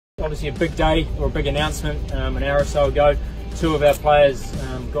Obviously a big day, or a big announcement an hour or so ago. 2 of our players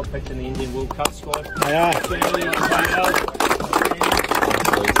got picked in the Indian World Cup squad. They are.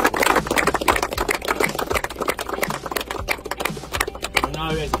 I know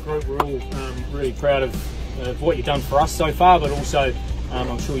as a group we're all really proud of what you've done for us so far, but also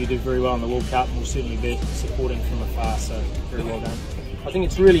I'm sure you do very well in the World Cup, and we'll certainly be supporting from afar, so very well done. I think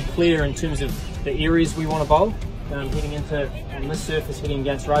it's really clear in terms of the areas we want to bowl. Heading into on this surface, heading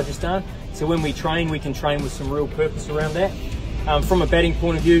against Rajasthan. So when we train, we can train with some real purpose around that. From a batting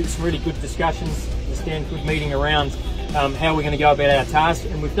point of view, some really good discussions, understand good meeting around how we're going to go about our task,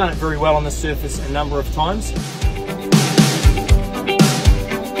 and we've done it very well on this surface a number of times.